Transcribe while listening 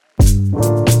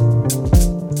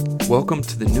Welcome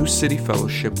to the New City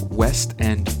Fellowship West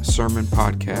End Sermon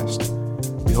Podcast.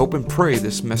 We hope and pray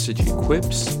this message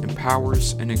equips,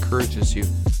 empowers, and encourages you.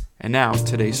 And now,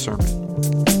 today's sermon.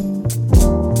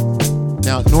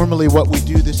 Now, normally what we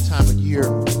do this time of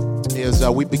year is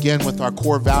we begin with our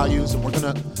core values, and we're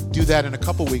going to do that in a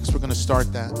couple weeks. We're going to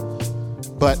start that.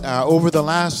 But over the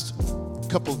last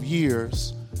couple of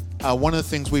years, one of the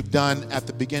things we've done at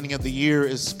the beginning of the year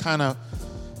is kind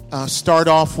of start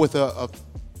off with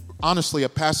honestly, a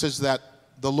passage that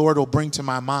the Lord will bring to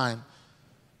my mind,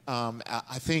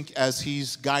 I think, as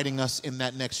He's guiding us in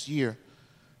that next year.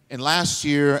 And last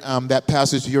year, that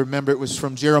passage, you remember, it was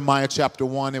from Jeremiah chapter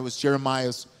 1. It was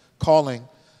Jeremiah's calling.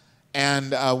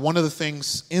 And one of the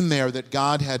things in there that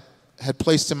God had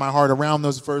placed in my heart around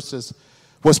those verses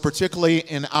was particularly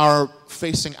in our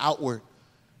facing outward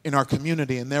in our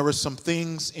community. And there were some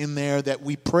things in there that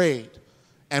we prayed,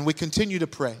 and we continue to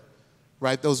pray.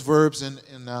 Right, those verbs in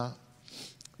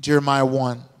Jeremiah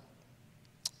 1,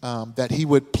 that He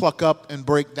would pluck up and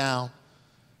break down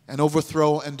and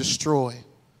overthrow and destroy,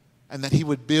 and that He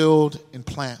would build and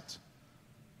plant.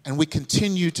 And we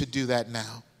continue to do that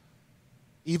now.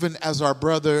 Even as our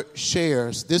brother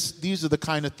shares, these are the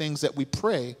kind of things that we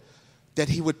pray, that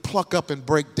He would pluck up and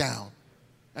break down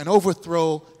and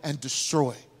overthrow and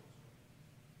destroy.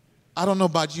 I don't know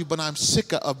about you, but I'm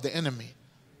sick of the enemy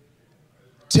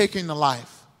taking the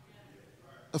life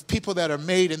of people that are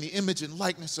made in the image and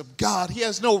likeness of God. He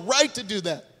has no right to do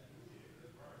that.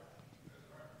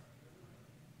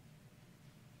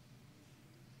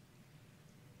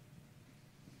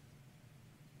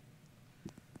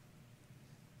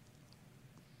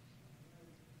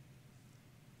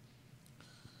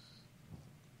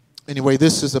 Anyway,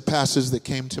 this is a passage that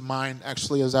came to mind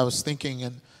actually as I was thinking,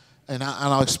 and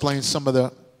I'll explain some of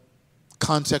the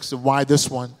context of why this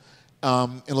one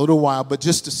in a little while, but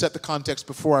just to set the context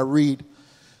before I read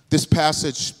this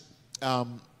passage,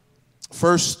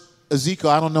 first Ezekiel.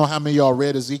 I don't know how many of y'all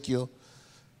read Ezekiel,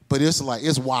 but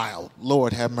it's wild.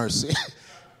 Lord have mercy.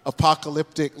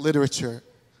 Apocalyptic literature.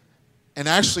 And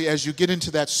actually, as you get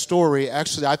into that story, I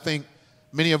think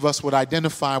many of us would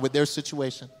identify with their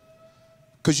situation,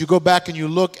 because you go back and you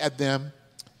look at them,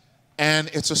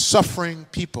 and it's a suffering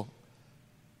people.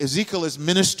 Ezekiel is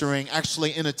ministering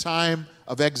actually in a time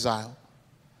of exile.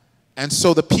 And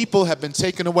so the people have been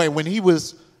taken away. When he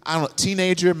was,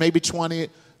 teenager, maybe 20,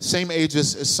 same age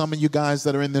as some of you guys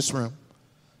that are in this room.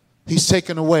 He's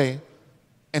taken away.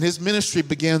 And his ministry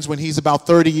begins when he's about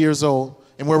 30 years old.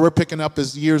 And where we're picking up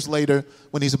is years later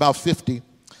when he's about 50.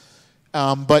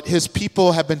 But his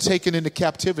people have been taken into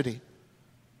captivity.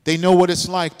 They know what it's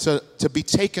like to be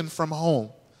taken from home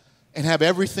and have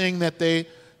everything that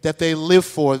they live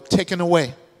for taken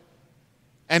away.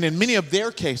 And in many of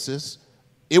their cases,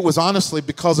 it was honestly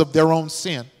because of their own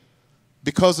sin,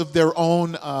 because of their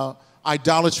own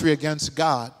idolatry against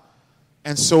God.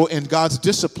 And so in God's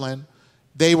discipline,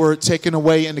 they were taken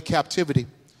away into captivity.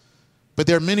 But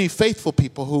there are many faithful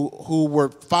people who were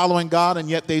following God, and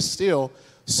yet they still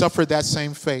suffered that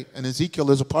same fate. And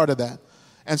Ezekiel is a part of that.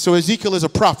 And so Ezekiel is a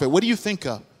prophet. What do you think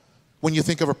of when you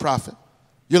think of a prophet?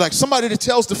 You're like somebody that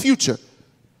tells the future,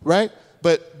 right?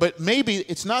 But maybe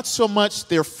it's not so much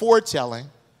their foretelling.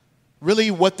 Really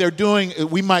what they're doing,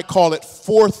 we might call it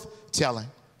forthtelling.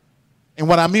 And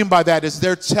what I mean by that is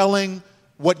they're telling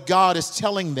what God is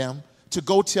telling them to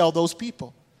go tell those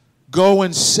people. Go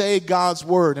and say God's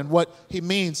word and what He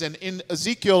means. And in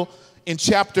Ezekiel, in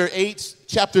chapters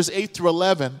 8 through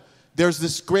 11, there's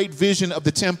this great vision of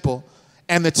the temple.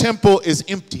 And the temple is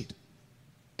emptied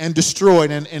and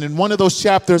destroyed. And in one of those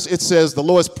chapters, it says the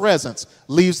Lord's presence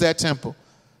leaves that temple.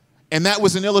 And that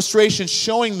was an illustration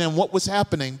showing them what was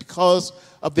happening because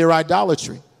of their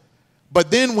idolatry. But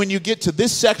then when you get to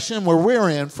this section where we're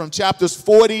in, from chapters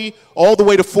 40 all the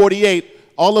way to 48,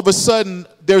 all of a sudden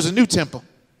there's a new temple.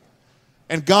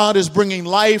 And God is bringing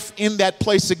life in that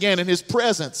place again. And His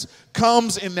presence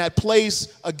comes in that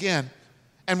place again.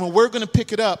 And when we're going to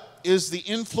pick it up is the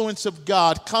influence of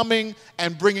God coming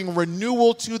and bringing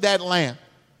renewal to that land.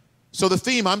 So the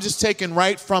theme, I'm just taking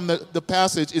right from the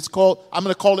passage. I'm going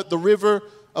to call it the river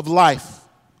of life.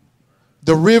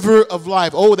 The river of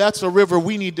life. Oh, that's a river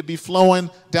we need to be flowing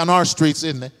down our streets,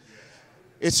 isn't it?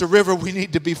 It's a river we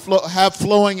need to be have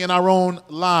flowing in our own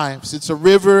lives. It's a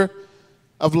river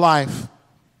of life.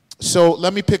 So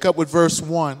let me pick up with verse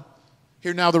 1.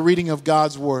 Hear now the reading of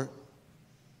God's word.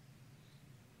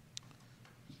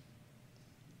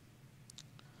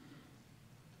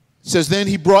 It says, then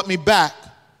He brought me back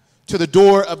to the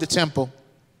door of the temple.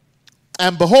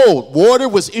 And behold, water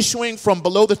was issuing from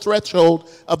below the threshold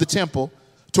of the temple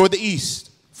toward the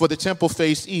east, for the temple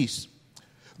faced east.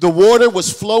 the water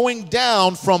was flowing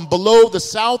down from below the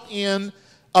south end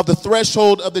of the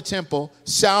threshold of the temple,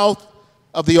 south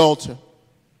of the altar.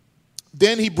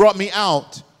 Then he brought me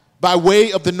out by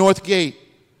way of the north gate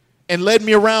and led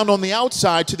me around on the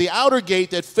outside to the outer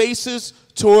gate that faces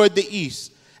toward the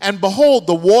east. And behold,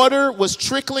 the water was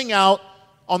trickling out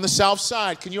on the south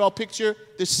side. Can you all picture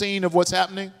this scene of what's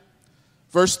happening?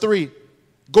 Verse 3,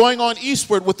 going on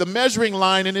eastward with the measuring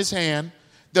line in his hand,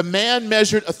 the man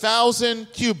measured 1,000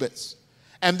 cubits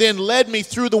and then led me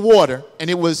through the water, and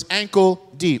it was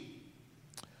ankle deep.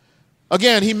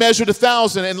 Again, he measured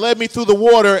 1,000 and led me through the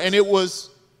water, and it was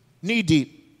knee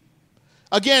deep.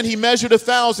 Again, he measured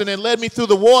 1,000 and led me through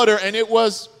the water, and it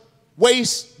was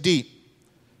waist deep.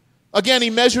 Again, he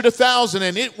measured 1,000,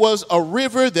 and it was a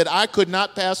river that I could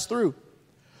not pass through,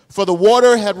 for the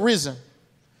water had risen.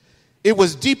 It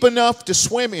was deep enough to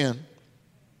swim in,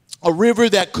 a river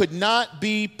that could not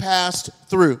be passed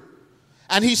through.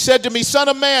 And he said to me, Son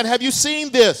of man, have you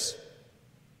seen this?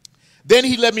 Then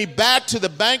he led me back to the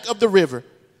bank of the river.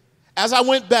 As I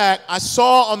went back, I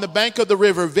saw on the bank of the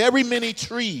river very many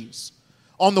trees,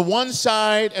 on the one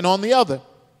side and on the other.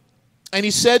 And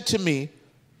he said to me,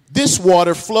 this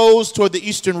water flows toward the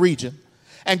eastern region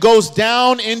and goes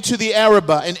down into the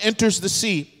Arabah and enters the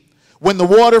sea. When the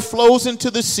water flows into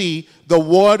the sea, the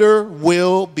water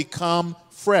will become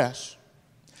fresh.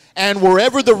 And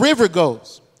wherever the river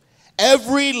goes,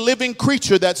 every living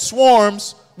creature that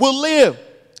swarms will live.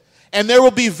 And there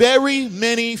will be very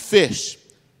many fish.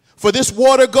 For this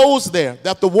water goes there,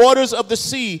 that the waters of the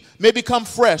sea may become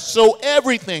fresh. So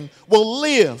everything will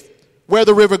live where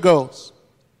the river goes.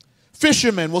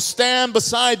 Fishermen will stand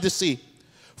beside the sea.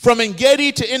 From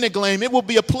En-Gedi to Eneglaim, it will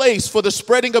be a place for the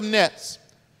spreading of nets.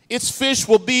 Its fish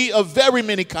will be of very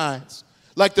many kinds,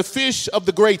 like the fish of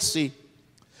the great sea.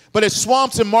 But its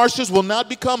swamps and marshes will not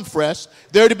become fresh.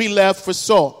 They're to be left for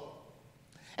salt.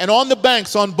 And on the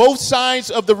banks, on both sides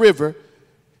of the river,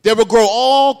 there will grow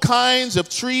all kinds of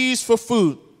trees for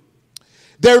food.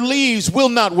 Their leaves will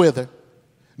not wither,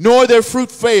 nor their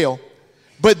fruit fail,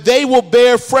 but they will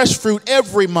bear fresh fruit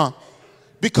every month,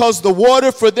 because the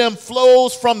water for them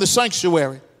flows from the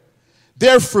sanctuary.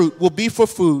 Their fruit will be for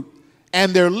food,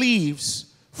 and their leaves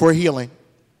for healing.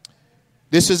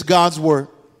 This is God's word.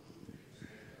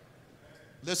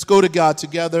 Let's go to God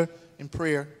together in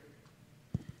prayer.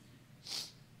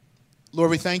 Lord,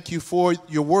 we thank you for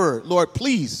your word. Lord,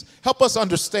 please help us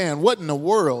understand what in the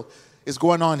world is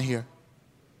going on here,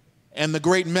 and the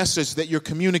great message that you're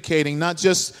communicating, not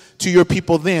just to your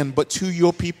people then, but to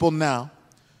your people now.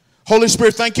 Holy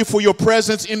Spirit, thank you for your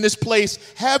presence in this place.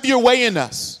 Have your way in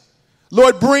us.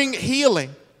 Lord, bring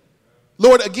healing.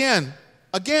 Lord, again.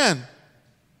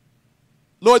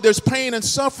 Lord, there's pain and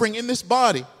suffering in this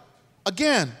body.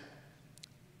 Again.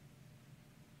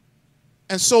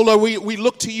 And so, Lord, we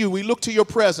look to you. We look to your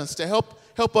presence to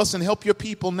help us and help your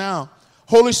people now.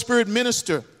 Holy Spirit,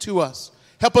 minister to us.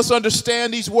 Help us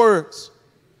understand these words.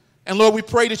 And, Lord, we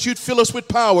pray that you'd fill us with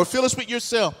power. Fill us with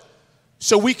yourself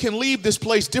so we can leave this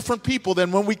place different people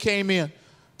than when we came in.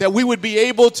 That we would be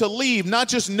able to leave, not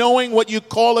just knowing what you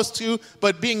call us to,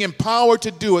 but being empowered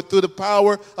to do it through the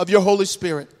power of your Holy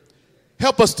Spirit.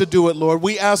 Help us to do it, Lord.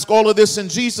 We ask all of this in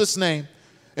Jesus' name.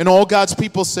 And all God's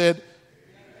people said,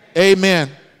 Amen.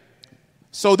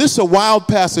 So this is a wild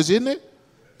passage, isn't it?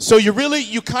 So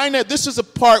this is a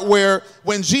part where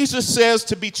when Jesus says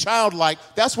to be childlike,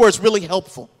 that's where it's really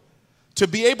helpful. To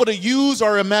be able to use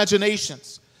our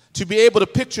imaginations, to be able to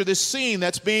picture this scene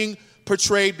that's being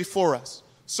portrayed before us.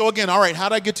 So again, all right, how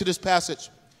did I get to this passage?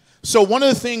 So one of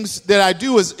the things that I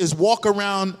do is walk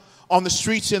around on the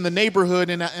streets in the neighborhood,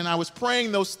 and I was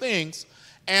praying those things,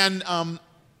 and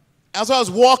as I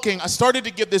was walking, I started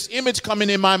to get this image coming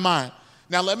in my mind.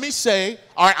 Now, let me say,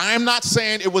 all right, I am not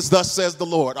saying it was thus says the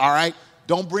Lord, all right?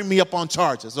 Don't bring me up on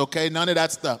charges, okay? None of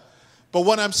that stuff. But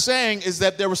what I'm saying is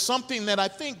that there was something that I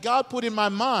think God put in my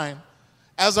mind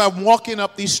as I'm walking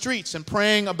up these streets and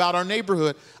praying about our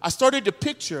neighborhood. I started to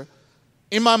picture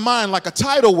in my mind like a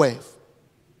tidal wave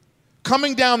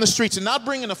coming down the streets, and not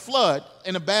bringing a flood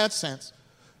in a bad sense,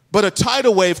 but a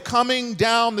tidal wave coming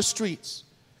down the streets,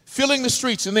 filling the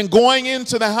streets, and then going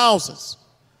into the houses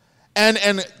and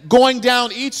going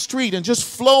down each street and just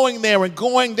flowing there and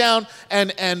going down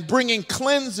and bringing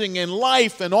cleansing and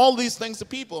life and all these things to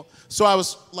people. So I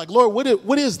was like, Lord,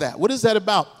 what is that? What is that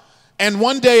about? And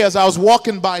one day as I was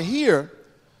walking by here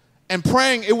and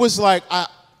praying, it was like I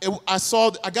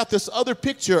got this other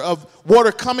picture of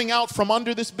water coming out from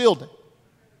under this building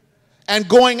and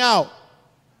going out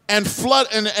and flood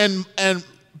and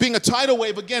being a tidal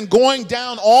wave, again, going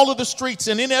down all of the streets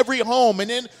and in every home and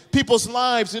in people's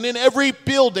lives and in every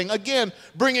building, again,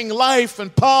 bringing life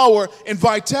and power and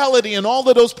vitality in all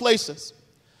of those places.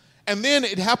 And then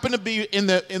it happened to be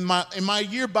in my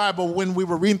year Bible when we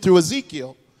were reading through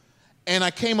Ezekiel, and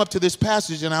I came up to this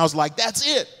passage and I was like, that's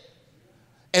it.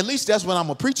 At least that's what I'm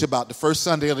going to preach about the first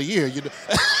Sunday of the year. You know?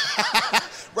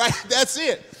 Right? That's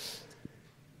it.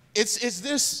 It's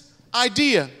this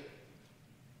idea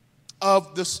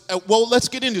of this. Well, let's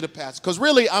get into the passage. Because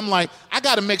really, I'm like, I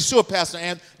got to make sure, Pastor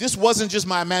Ann, this wasn't just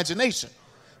my imagination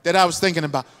that I was thinking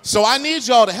about. So I need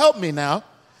y'all to help me now.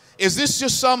 Is this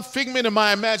just some figment of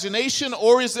my imagination,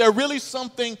 or is there really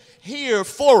something here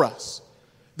for us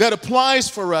that applies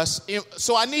for us?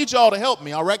 So I need y'all to help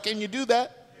me, all right? Can you do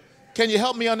that? Can you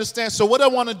help me understand? So what I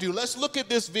want to do, let's look at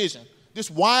this vision,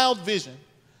 this wild vision.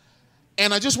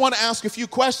 And I just want to ask a few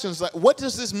questions, like, what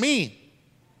does this mean?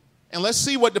 And let's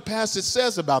see what the passage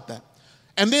says about that.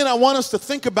 And then I want us to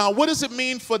think about, what does it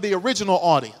mean for the original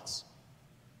audience?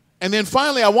 And then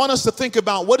finally, I want us to think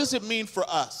about, what does it mean for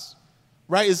us?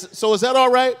 Right? So is that all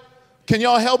right? Can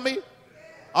y'all help me?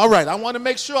 All right. I want to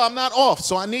make sure I'm not off,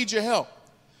 so I need your help.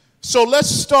 So let's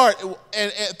start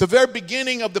at the very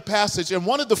beginning of the passage. And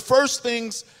one of the first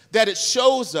things that it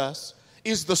shows us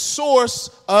is the source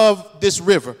of this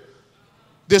river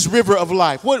of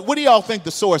life. What do y'all think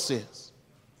the source is?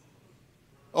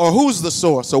 Or who's the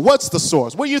source? Or what's the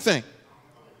source? What do you think?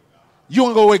 You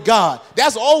want to go with God.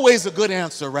 That's always a good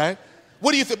answer, right?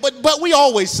 What do you think? But we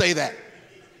always say that.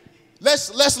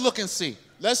 Let's look and see.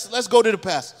 Let's go to the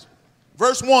passage.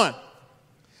 Verse 1.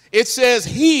 It says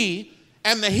he,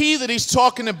 and the he that he's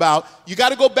talking about, you got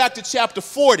to go back to chapter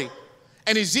 40.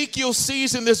 And Ezekiel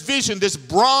sees in this vision this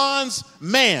bronze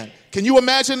man. Can you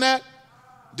imagine that?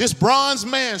 This bronze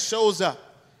man shows up.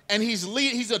 And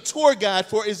he's a tour guide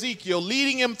for Ezekiel,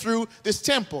 leading him through this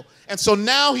temple. And so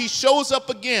now he shows up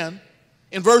again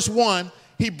in verse 1.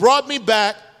 He brought me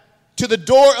back to the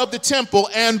door of the temple,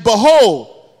 and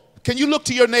behold. Can you look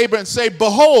to your neighbor and say,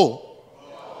 behold?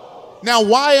 Behold. Now,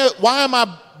 why am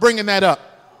I bringing that up?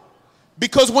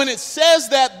 Because when it says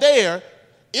that there,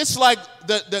 it's like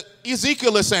the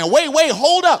Ezekiel is saying, wait,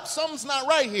 hold up. Something's not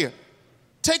right here.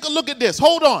 Take a look at this.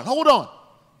 Hold on.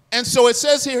 And so it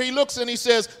says here, he looks and he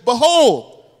says,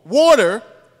 behold, water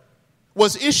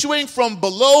was issuing from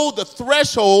below the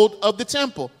threshold of the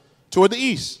temple toward the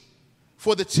east.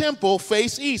 For the temple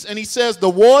faced east. And he says the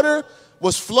water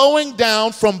was flowing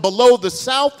down from below the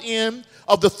south end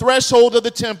of the threshold of the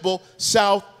temple,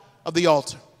 south of the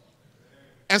altar.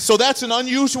 And so that's an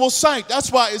unusual sight.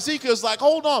 That's why Ezekiel's like,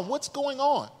 hold on, what's going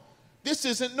on? This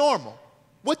isn't normal.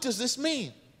 What does this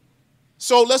mean?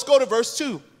 So let's go to verse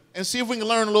 2 and see if we can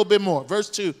learn a little bit more. Verse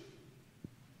 2.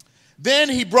 Then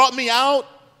he brought me out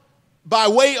by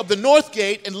way of the north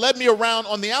gate and led me around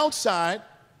on the outside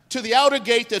to the outer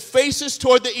gate that faces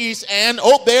toward the east. And,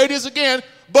 oh, there it is again.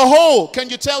 Behold. Can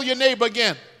you tell your neighbor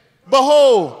again?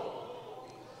 Behold.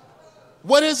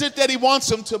 What is it that he wants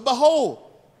them to behold?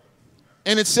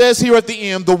 And it says here at the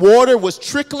end, the water was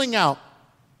trickling out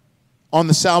on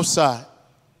the south side.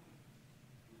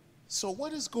 So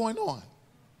what is going on?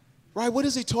 Right? What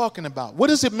is he talking about? What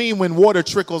does it mean when water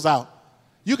trickles out?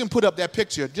 You can put up that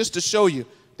picture just to show you.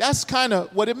 That's kind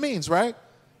of what it means, right?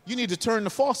 You need to turn the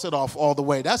faucet off all the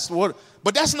way. That's water.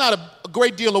 But that's not a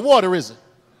great deal of water, is it?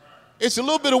 It's a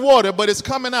little bit of water, but it's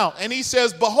coming out. And he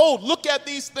says, behold, look at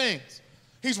these things.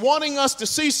 He's wanting us to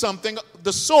see something,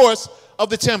 the source of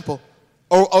the temple,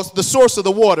 or the source of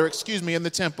the water, in the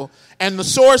temple. And the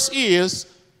source is,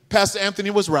 Pastor Anthony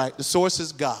was right, the source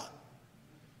is God.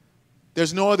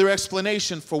 There's no other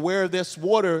explanation for where this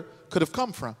water could have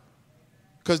come from.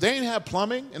 Because they didn't have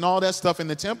plumbing and all that stuff in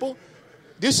the temple.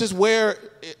 This is where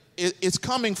it's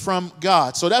coming from,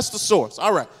 God. So that's the source.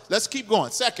 All right, let's keep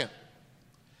going. Second,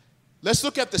 let's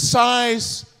look at the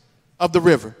size of the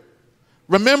river.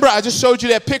 Remember, I just showed you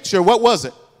that picture. What was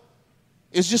it?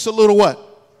 It's just a little what?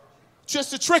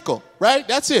 Just a trickle, right?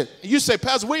 That's it. You say,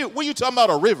 Pastor, what are you talking about,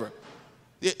 a river?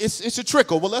 It's a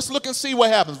trickle. Well, let's look and see what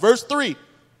happens. Verse 3.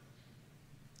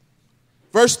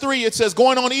 Verse 3, it says,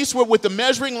 going on eastward with the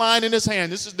measuring line in his hand.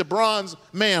 This is the bronze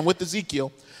man with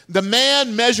Ezekiel. The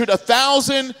man measured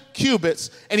 1,000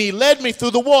 cubits, and he led me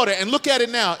through the water. And look at it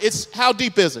now. How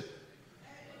deep is it?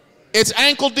 It's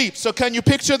ankle deep. So can you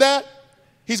picture that?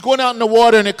 He's going out in the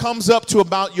water, and it comes up to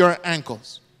about your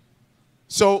ankles.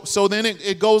 So then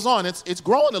it goes on. It's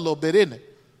growing a little bit, isn't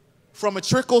it? From a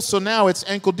trickle, so now it's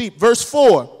ankle deep. Verse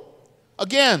 4,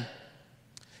 again.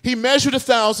 He measured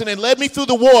 1,000 and led me through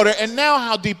the water. And now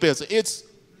how deep is it?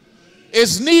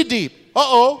 It's knee deep.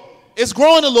 Uh-oh. It's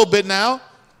growing a little bit now.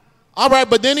 All right,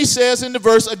 but then he says in the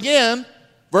verse again,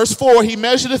 verse 4, he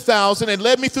measured 1,000 and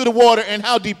led me through the water. And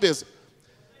how deep is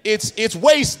it? It's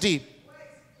waist deep.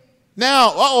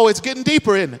 Now, it's getting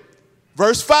deeper, isn't it?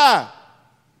 Verse 5.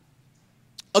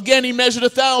 Again, he measured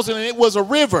 1,000, and it was a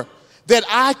river that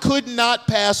I could not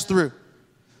pass through,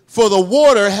 for the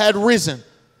water had risen.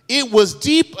 It was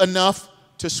deep enough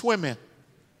to swim in.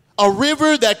 A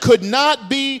river that could not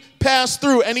be passed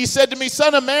through. And he said to me,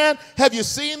 son of man, have you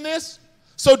seen this?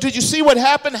 So did you see what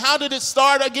happened? How did it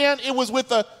start again? It was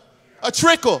with a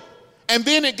trickle. And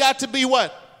then it got to be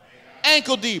what?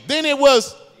 Ankle deep. Then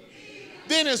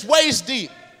it's waist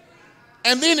deep.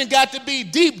 And then it got to be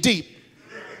deep, deep.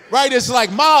 Right? It's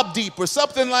like mob deep or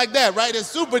something like that, right? It's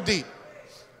super deep.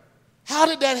 How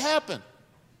did that happen?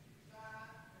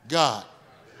 God.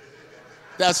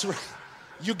 That's right.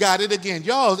 You got it again.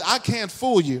 Y'all, I can't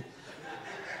fool you.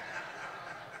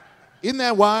 Isn't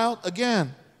that wild?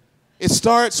 Again, it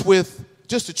starts with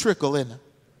just a trickle, isn't it?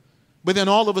 But then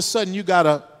all of a sudden you got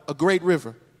a great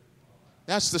river.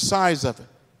 That's the size of it.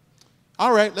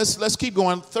 All right, let's keep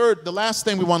going. Third, the last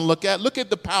thing we want to look at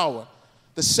the power,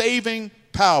 the saving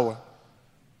power,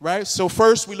 right? So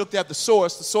first we looked at the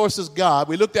source. The source is God.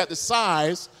 We looked at the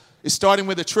size. It's starting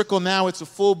with a trickle. Now it's a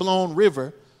full-blown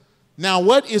river. Now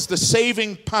what is the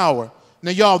saving power?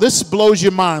 Now, y'all, this blows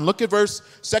your mind. Look at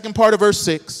second part of verse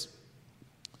 6.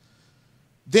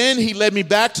 Then he led me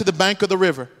back to the bank of the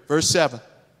river. Verse 7.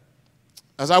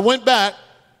 As I went back,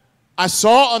 I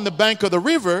saw on the bank of the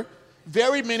river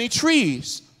very many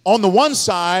trees on the one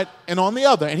side and on the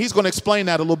other. And he's going to explain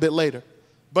that a little bit later.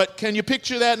 But can you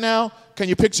picture that now? Can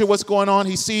you picture what's going on?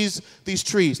 He sees these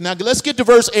trees. Now, let's get to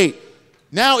verse 8.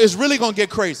 Now it's really going to get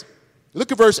crazy.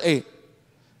 Look at verse 8.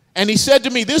 And he said to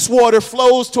me, this water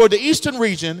flows toward the eastern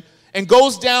region and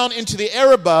goes down into the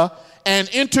Arabah and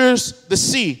enters the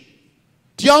sea.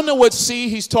 Do y'all know what sea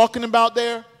he's talking about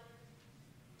there?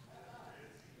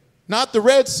 Not the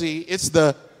Red Sea, it's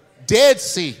the Dead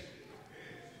Sea.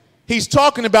 He's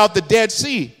talking about the Dead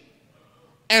Sea.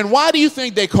 And why do you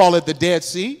think they call it the Dead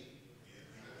Sea?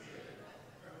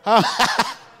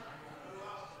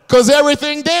 Because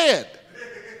everything dead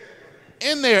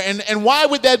in there. And why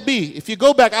would that be? If you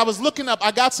go back, I was looking up,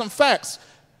 I got some facts.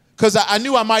 Because I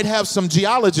knew I might have some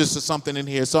geologists or something in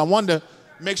here. So I wanted to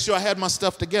make sure I had my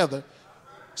stuff together.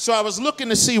 So I was looking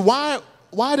to see why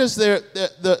does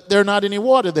there not any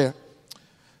water there?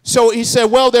 So he said,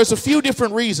 well, there's a few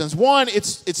different reasons. One,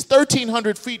 it's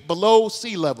 1,300 feet below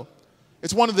sea level.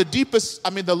 It's one of the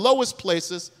the lowest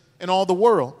places in all the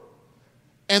world.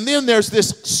 And then there's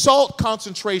this salt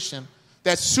concentration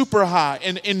that's super high.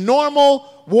 And in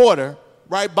normal water,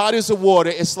 right, bodies of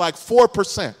water, it's like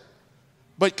 4%.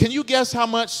 But can you guess how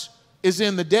much is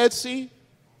in the Dead Sea?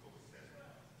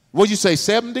 What'd you say,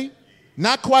 70?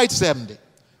 Not quite 70.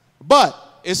 But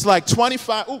it's like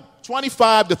 25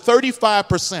 to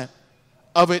 35%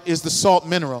 of it is the salt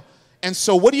mineral. And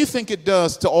so what do you think it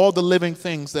does to all the living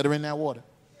things that are in that water?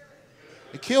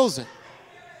 It kills it.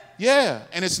 Yeah,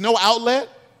 and it's no outlet,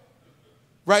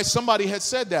 right? Somebody had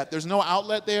said that. There's no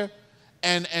outlet there,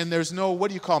 and there's no, what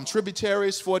do you call them,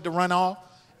 tributaries for it to run off.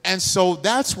 And so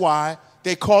that's why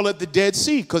they call it the Dead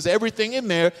Sea, because everything in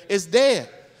there is dead.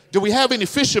 Do we have any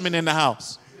fishermen in the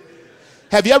house?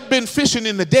 Have you ever been fishing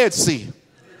in the Dead Sea?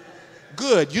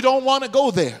 Good. You don't want to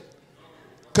go there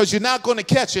because you're not going to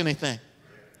catch anything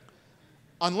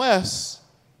unless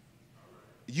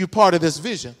you're part of this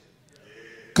vision.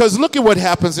 Because look at what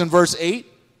happens in verse 8.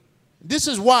 This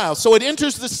is wild. So it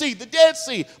enters the sea, the Dead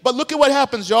Sea. But look at what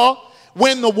happens, y'all.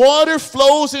 When the water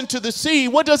flows into the sea,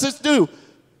 what does it do?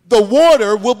 The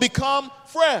water will become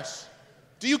fresh.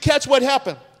 Do you catch what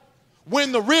happened?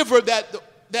 When the river that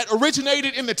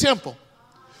originated in the temple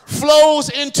flows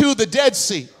into the Dead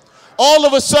Sea, all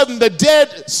of a sudden the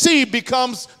Dead Sea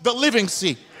becomes the living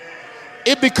sea.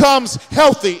 It becomes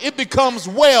healthy. It becomes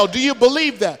well. Do you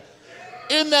believe that?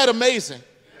 Isn't that amazing?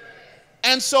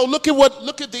 And so look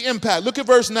at the impact. Look at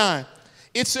verse 9.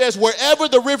 It says, wherever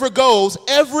the river goes,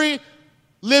 every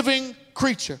living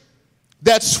creature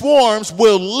that swarms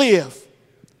will live,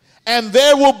 and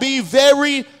there will be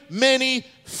very many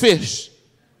fish.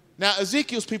 Now,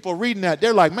 Ezekiel's people reading that,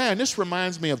 they're like, man, this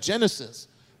reminds me of Genesis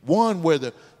 1, where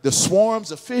the swarms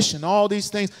of fish and all these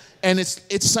things. And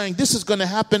it's saying this is going to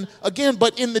happen again,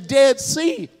 but in the Dead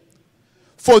Sea.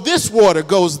 For this water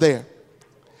goes there,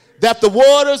 that the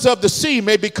waters of the sea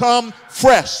may become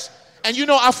fresh. And you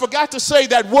know, I forgot to say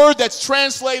that word that's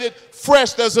translated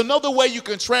fresh, there's another way you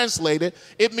can translate it.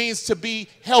 It means to be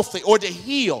healthy or to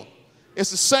heal.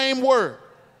 It's the same word,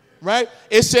 right?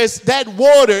 It says that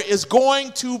water is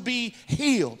going to be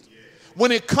healed.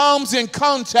 when it comes in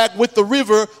contact with the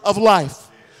river of life,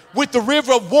 with the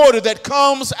river of water that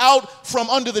comes out from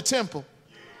under the temple.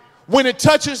 When it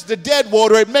touches the dead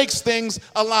water, it makes things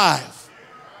alive.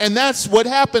 And that's what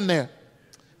happened there.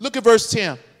 Look at verse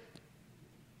 10.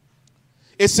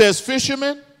 It says,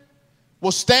 fishermen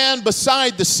will stand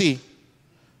beside the sea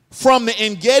from the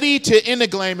En-Gedi to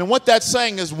Eneglaim. And what that's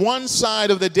saying is one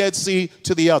side of the Dead Sea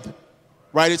to the other.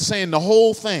 Right? It's saying the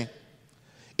whole thing.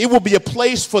 It will be a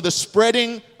place for the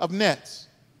spreading of nets.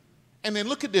 And then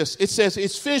look at this. It says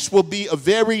its fish will be of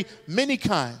very many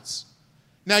kinds.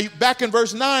 Now, back in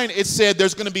verse 9, it said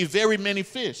there's going to be very many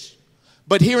fish.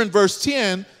 But here in verse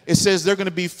 10, it says they're going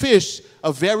to be fish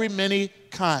of very many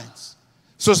kinds.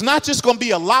 So it's not just going to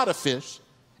be a lot of fish.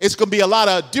 It's going to be a lot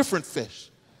of different fish,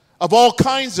 of all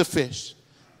kinds of fish.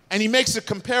 And he makes a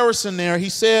comparison there. He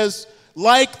says,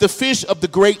 like the fish of the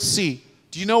great sea.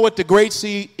 Do you know what the great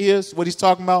sea is, what he's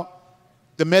talking about?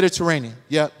 The Mediterranean.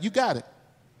 Yeah, you got it.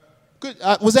 Good.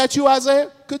 Was that you,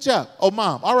 Isaiah? Good job. Oh,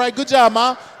 Mom. All right, good job,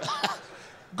 Mom.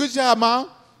 Good job, Mom.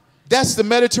 That's the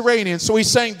Mediterranean. So he's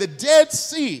saying the Dead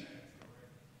Sea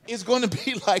is going to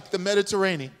be like the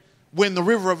Mediterranean when the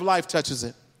river of life touches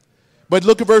it. But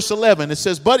look at verse 11. It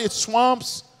says, but its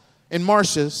swamps and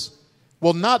marshes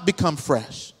will not become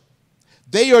fresh.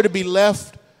 They are to be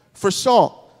left for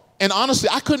salt. And honestly,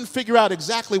 I couldn't figure out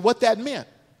exactly what that meant.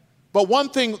 But one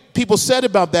thing people said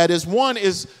about that is, one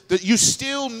is that you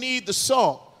still need the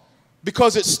salt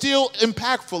because it's still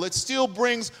impactful. It still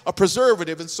brings a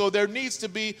preservative. And so there needs to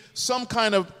be some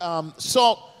kind of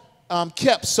salt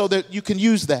kept so that you can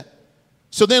use that.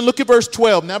 So then look at verse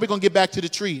 12. Now we're going to get back to the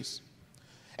trees.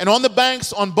 And on the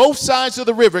banks on both sides of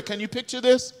the river, can you picture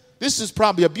this? This is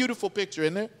probably a beautiful picture,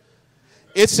 isn't it?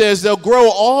 It says they'll grow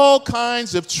all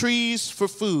kinds of trees for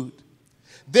food.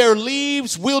 Their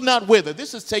leaves will not wither.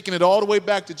 This is taking it all the way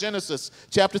back to Genesis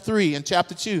chapter 3 and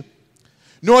chapter 2.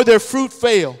 Nor their fruit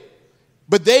fail,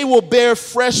 but they will bear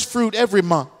fresh fruit every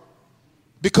month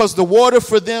because the water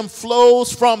for them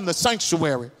flows from the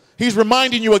sanctuary. He's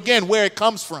reminding you again where it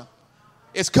comes from.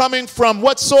 It's coming from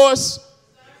what source?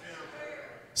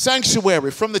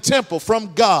 Sanctuary, from the temple,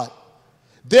 from God.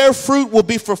 Their fruit will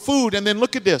be for food. And then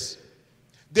look at this.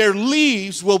 Their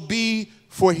leaves will be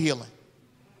for healing.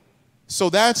 So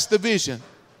that's the vision.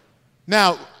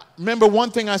 Now, remember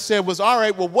one thing I said was, all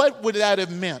right, well, what would that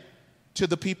have meant to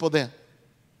the people then?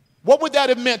 What would that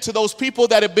have meant to those people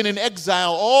that have been in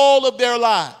exile all of their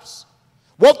lives?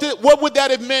 What would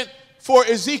that have meant for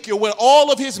Ezekiel when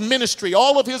all of his ministry,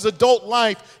 all of his adult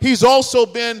life, he's also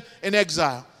been in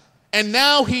exile? And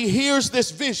now he hears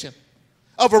this vision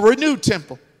of a renewed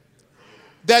temple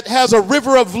that has a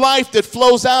river of life that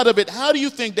flows out of it. How do you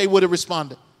think they would have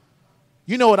responded?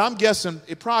 You know what, I'm guessing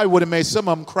it probably would have made some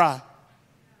of them cry.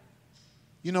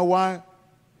 You know why?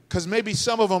 Because maybe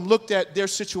some of them looked at their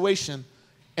situation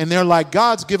and they're like,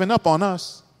 God's given up on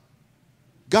us.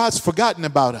 God's forgotten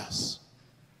about us.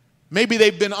 Maybe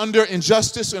they've been under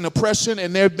injustice and oppression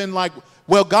and they've been like,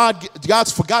 well,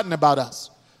 God's forgotten about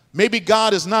us. Maybe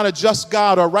God is not a just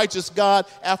God or righteous God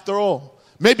after all.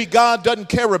 Maybe God doesn't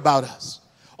care about us.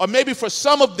 Or maybe for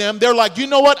some of them, they're like, you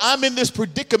know what? I'm in this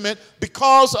predicament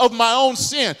because of my own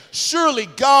sin. Surely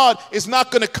God is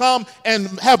not going to come and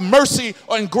have mercy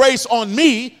and grace on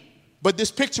me. But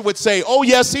this picture would say, oh,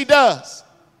 yes, he does.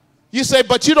 You say,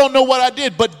 but you don't know what I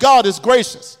did, but God is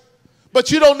gracious.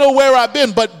 But you don't know where I've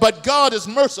been, but God is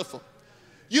merciful.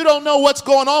 You don't know what's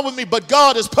going on with me, but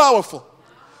God is powerful.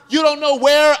 You don't know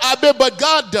where I've been, but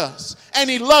God does. And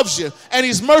he loves you. And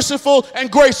he's merciful and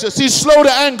gracious. He's slow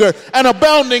to anger and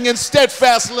abounding in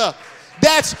steadfast love.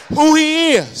 That's who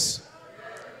he is.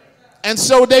 And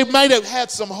so they might have had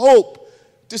some hope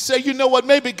to say, you know what,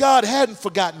 maybe God hadn't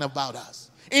forgotten about us.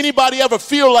 Anybody ever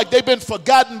feel like they've been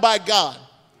forgotten by God?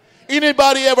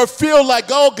 Anybody ever feel like,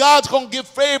 oh, God's going to give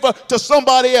favor to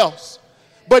somebody else,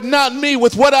 but not me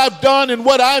with what I've done and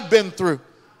what I've been through?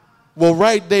 Well,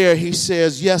 right there, he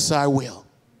says, yes, I will.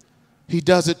 He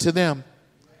does it to them.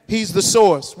 He's the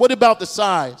source. What about the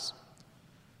size?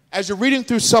 As you're reading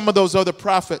through some of those other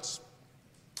prophets,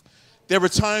 there were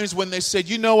times when they said,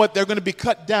 you know what, they're going to be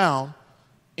cut down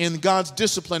in God's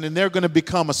discipline and they're going to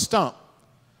become a stump.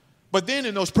 But then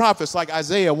in those prophets like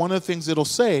Isaiah, one of the things it'll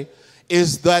say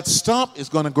is that stump is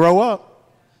going to grow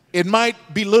up. It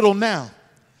might be little now,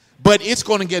 but it's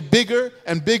going to get bigger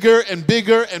and bigger and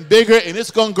bigger and bigger, and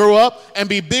it's going to grow up and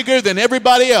be bigger than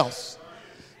everybody else.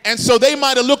 And so they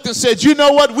might have looked and said, you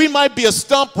know what, we might be a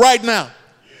stump right now,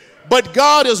 but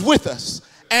God is with us,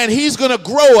 and he's going to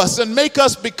grow us and make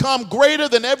us become greater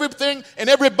than everything and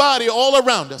everybody all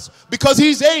around us, because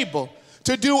he's able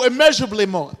to do immeasurably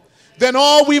more than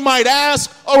all we might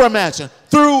ask or imagine,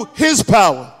 through his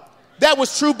power. That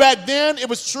was true back then. It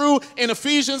was true in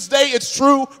Ephesians' day. It's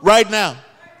true right now.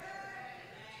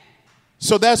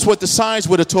 So that's what the signs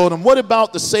would have told him. What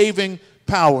about the saving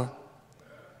power?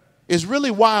 It's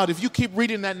really wild. If you keep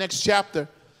reading that next chapter,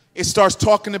 it starts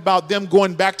talking about them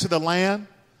going back to the land.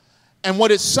 And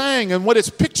what it's saying and what it's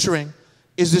picturing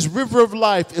is this river of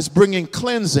life is bringing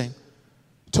cleansing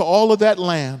to all of that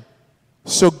land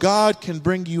so God can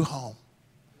bring you home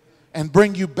and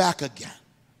bring you back again.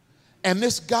 And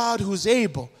this God who's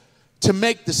able to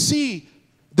make the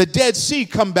Dead Sea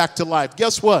come back to life,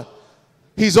 guess what?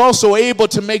 He's also able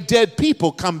to make dead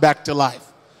people come back to life.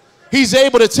 He's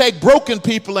able to take broken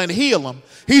people and heal them.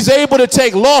 He's able to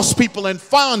take lost people and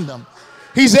find them.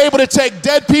 He's able to take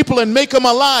dead people and make them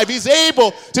alive. He's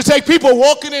able to take people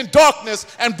walking in darkness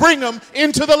and bring them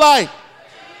into the light.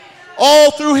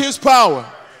 All through his power.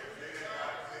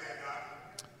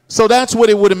 So that's what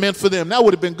it would have meant for them. That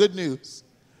would have been good news.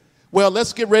 Well,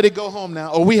 let's get ready to go home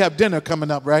now. Oh, we have dinner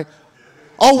coming up, right?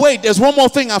 Oh, wait, there's one more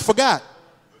thing I forgot.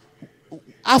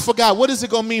 What is it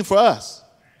going to mean for us?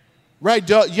 Right?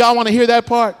 Y'all want to hear that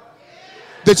part?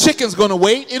 The chicken's going to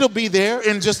wait. It'll be there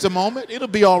in just a moment. It'll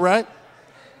be all right.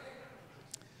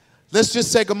 Let's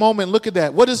just take a moment and look at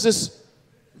that. What does this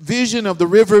vision of the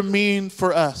river mean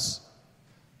for us?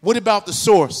 What about the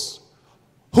source?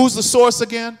 Who's the source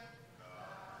again?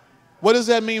 What does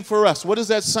that mean for us? What is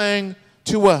that saying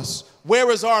to us? Where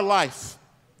is our life?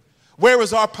 Where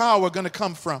is our power going to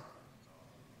come from?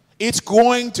 It's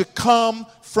going to come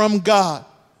from God.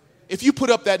 If you put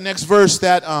up that next verse,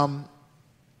 that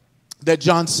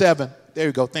John 7. There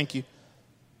you go. Thank you.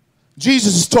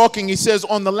 Jesus is talking. He says,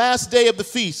 on the last day of the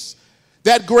feast,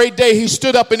 that great day, he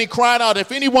stood up and he cried out,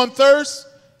 if anyone thirsts,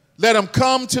 let him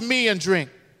come to me and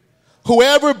drink.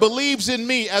 Whoever believes in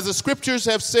me, as the scriptures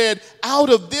have said,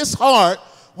 out of this heart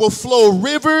will flow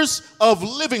rivers of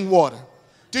living water.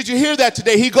 Did you hear that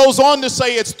today? He goes on to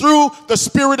say it's through the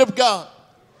Spirit of God.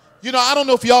 You know, I don't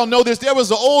know if y'all know this. There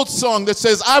was an old song that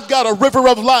says, I've got a river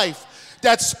of life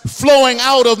that's flowing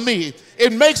out of me.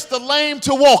 It makes the lame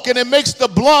to walk and it makes the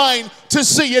blind to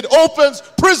see. It opens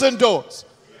prison doors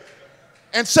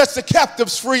and sets the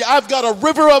captives free. I've got a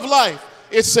river of life,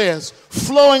 it says,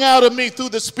 flowing out of me through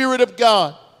the Spirit of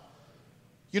God.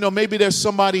 You know, maybe there's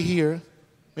somebody here,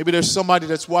 maybe there's somebody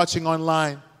that's watching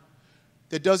online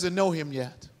that doesn't know him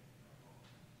yet.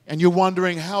 And you're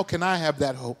wondering, how can I have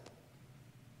that hope?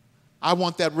 I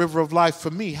want that river of life for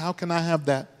me. How can I have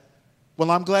that? Well,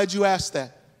 I'm glad you asked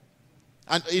that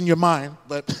in your mind,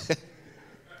 but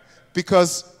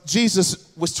because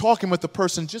Jesus was talking with a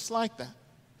person just like that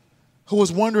who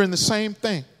was wondering the same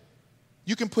thing.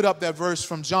 You can put up that verse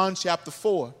from John chapter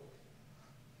 4.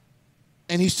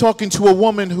 And he's talking to a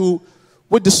woman who,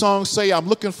 what the song say, I'm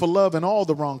looking for love in all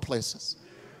the wrong places.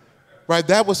 Right?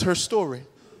 That was her story.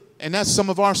 And that's some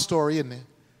of our story, isn't it?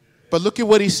 But look at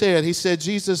what he said. He said,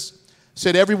 Jesus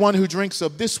said, everyone who drinks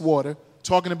of this water,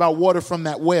 talking about water from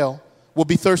that well, will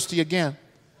be thirsty again.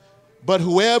 But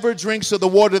whoever drinks of the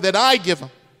water that I give him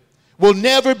will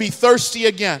never be thirsty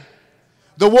again.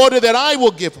 The water that I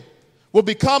will give him will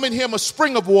become in him a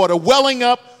spring of water, welling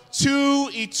up to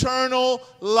eternal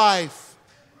life.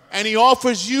 And he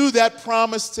offers you that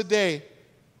promise today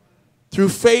through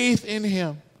faith in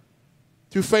him,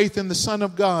 through faith in the Son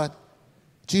of God,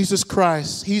 Jesus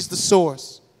Christ. He's the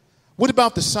source. What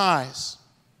about the size?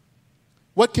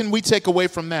 What can we take away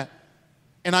from that?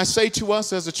 And I say to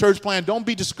us as a church plant, don't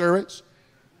be discouraged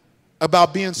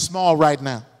about being small right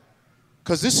now,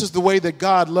 because this is the way that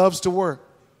God loves to work.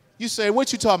 You say,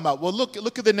 what you talking about? Well, look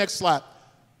at the next slide.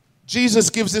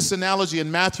 Jesus gives this analogy in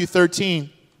Matthew 13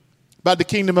 about the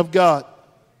kingdom of God.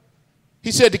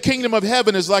 He said the kingdom of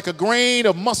heaven is like a grain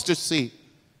of mustard seed.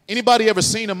 Anybody ever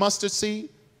seen a mustard seed?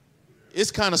 It's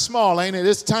kind of small, ain't it?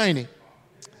 It's tiny.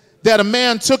 That a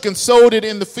man took and sowed it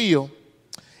in the field.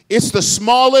 It's the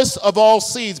smallest of all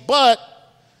seeds, but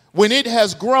when it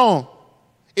has grown,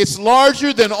 it's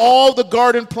larger than all the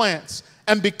garden plants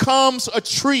and becomes a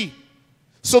tree,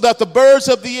 so that the birds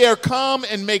of the air come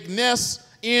and make nests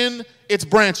in its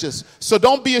branches. So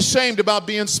don't be ashamed about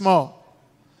being small.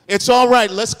 It's all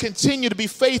right. Let's continue to be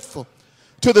faithful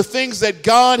to the things that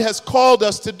God has called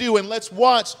us to do, and let's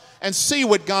watch and see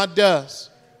what God does.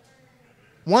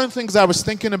 One of the things I was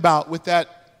thinking about with that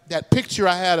picture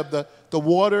I had of the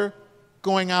water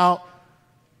going out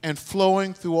and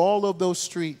flowing through all of those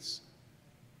streets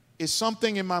is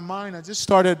something in my mind. I just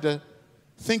started to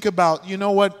think about, you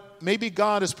know what? Maybe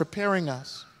God is preparing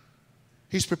us.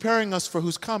 He's preparing us for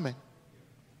who's coming.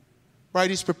 Right?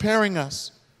 He's preparing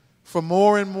us for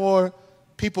more and more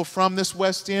people from this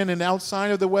West End and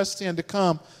outside of the West End to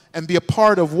come and be a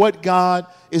part of what God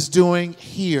is doing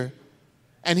here.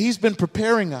 And he's been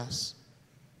preparing us,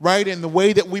 right, in the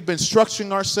way that we've been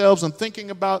structuring ourselves and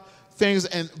thinking about things,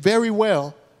 and very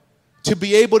well, to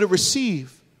be able to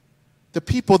receive the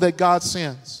people that God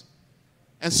sends.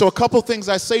 And so a couple things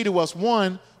I say to us.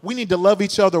 One, we need to love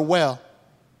each other well.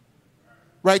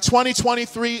 Right,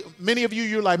 2023, many of you,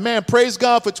 you're like, man, praise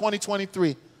God for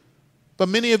 2023. But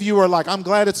many of you are like, I'm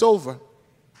glad it's over.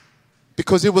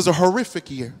 Because it was a horrific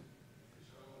year.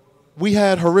 We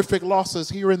had horrific losses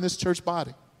here in this church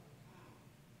body.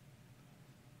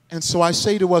 And so I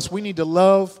say to us, we need to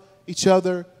love each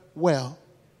other well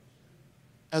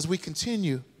as we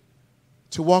continue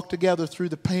to walk together through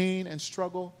the pain and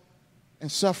struggle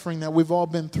and suffering that we've all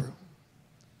been through.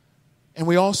 And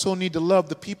we also need to love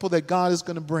the people that God is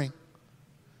going to bring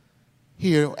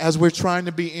here as we're trying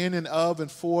to be in and of and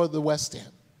for the West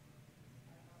End.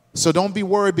 So don't be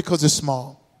worried because it's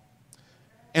small.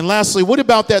 And lastly, what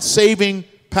about that saving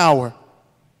power?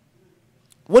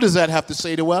 What does that have to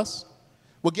say to us?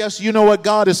 Well, guess you know what?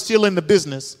 God is still in the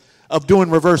business of doing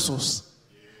reversals.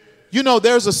 You know,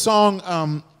 there's a song,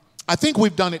 I think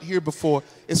we've done it here before.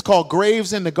 It's called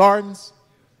Graves in the Gardens.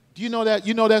 Do you know that?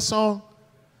 You know that song?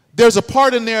 There's a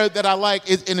part in there that I like,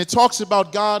 and it talks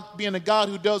about God being a God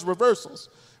who does reversals,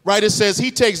 right? It says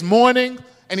he takes mourning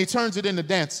and he turns it into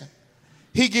dancing.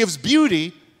 He gives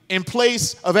beauty in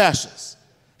place of ashes.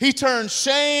 He turns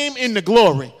shame into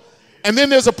glory. And then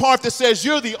there's a part that says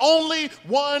you're the only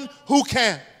one who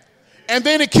can. And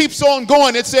then it keeps on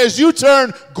going. It says you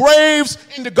turn graves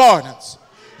into gardens.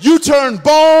 You turn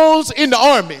bones into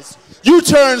armies. You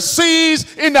turn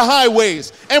seas into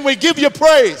highways. And we give you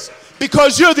praise.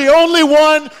 Because you're the only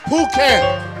one who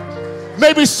can.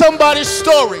 Maybe somebody's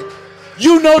story.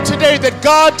 You know today that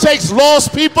God takes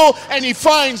lost people and he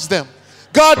finds them.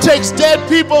 God takes dead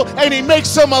people and he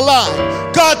makes them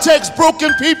alive. God takes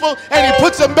broken people and he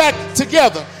puts them back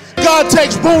together. God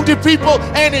takes wounded people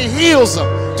and he heals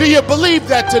them. Do you believe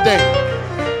that today?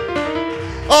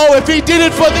 Oh, if he did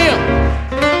it for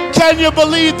them, can you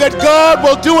believe that God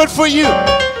will do it for you?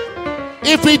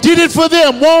 If he did it for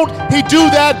them, won't he do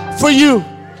that for you?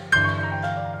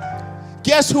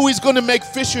 Guess who he's going to make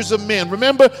fishers of men?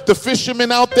 Remember the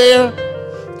fishermen out there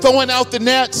throwing out the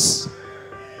nets?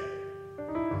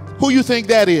 Who you think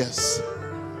that is?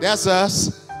 That's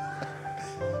us.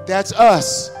 That's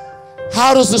us.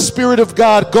 How does the Spirit of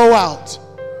God go out?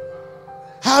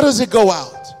 How does it go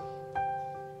out?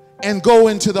 And go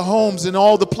into the homes and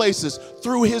all the places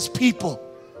through his people,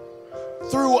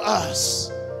 through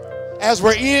us. As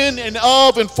we're in and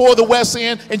of and for the West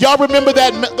End. And y'all remember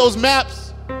those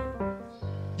maps?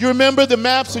 You remember the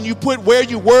maps and you put where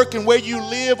you work and where you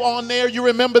live on there? You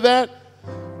remember that?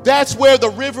 That's where the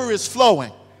river is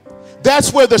flowing.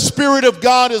 That's where the Spirit of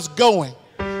God is going.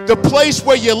 The place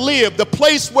where you live, the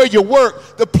place where you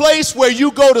work, the place where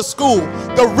you go to school.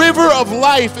 The river of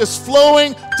life is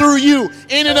flowing through you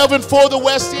in and of and for the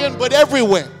West End, but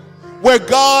everywhere where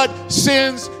God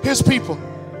sends his people.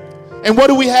 And what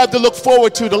do we have to look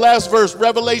forward to? The last verse,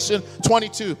 Revelation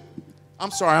 22.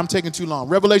 I'm sorry, I'm taking too long.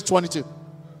 Revelation 22.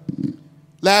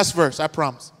 Last verse, I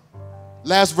promise.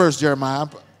 Last verse, Jeremiah.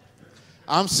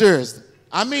 I'm serious.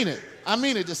 I mean it. I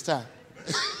mean it this time.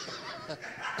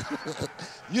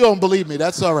 You don't believe me.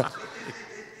 That's all right.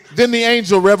 Then the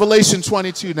angel, Revelation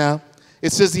 22 now.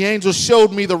 It says, the angel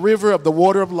showed me the river of the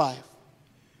water of life,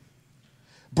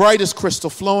 bright as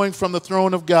crystal, flowing from the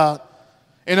throne of God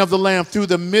and of the Lamb through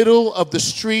the middle of the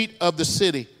street of the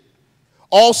city.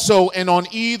 Also, and on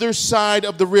either side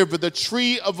of the river, the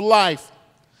tree of life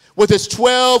with its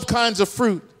 12 kinds of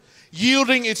fruit,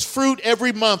 yielding its fruit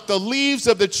every month. The leaves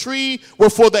of the tree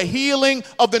were for the healing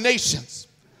of the nations.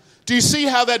 Do you see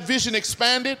how that vision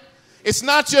expanded? It's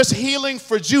not just healing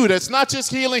for Judah. It's not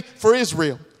just healing for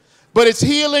Israel. But it's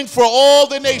healing for all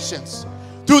the nations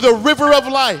through the river of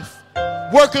life,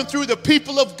 working through the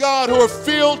people of God who are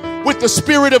filled with the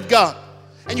Spirit of God.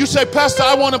 And you say, Pastor,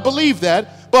 I want to believe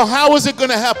that, but how is it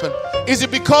going to happen? Is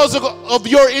it because of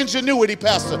your ingenuity,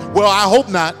 Pastor? Well, I hope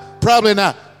not. Probably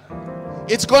not.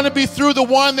 It's going to be through the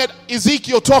one that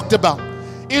Ezekiel talked about.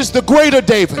 Is the greater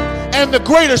David and the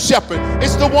greater shepherd.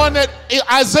 It's the one that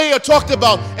Isaiah talked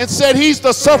about and said he's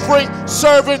the suffering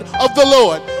servant of the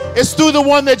Lord. It's through the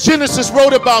one that Genesis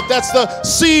wrote about. That's the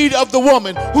seed of the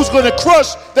woman who's going to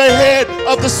crush the head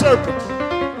of the serpent.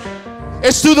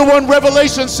 It's through the one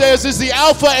Revelation says is the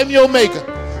Alpha and the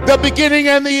Omega, the beginning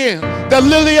and the end, the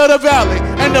lily of the valley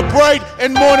and the bright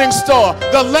and morning star,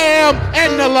 the lamb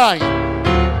and the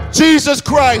lion. Jesus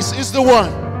Christ is the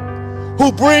one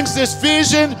who brings this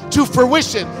vision to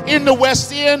fruition in the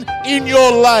West End, in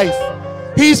your life.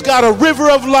 He's got a river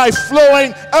of life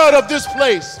flowing out of this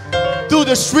place, through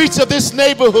the streets of this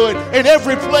neighborhood, and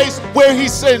every place where he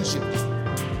sends you.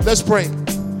 Let's pray.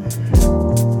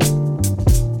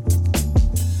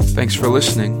 Thanks for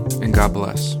listening, and God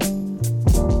bless.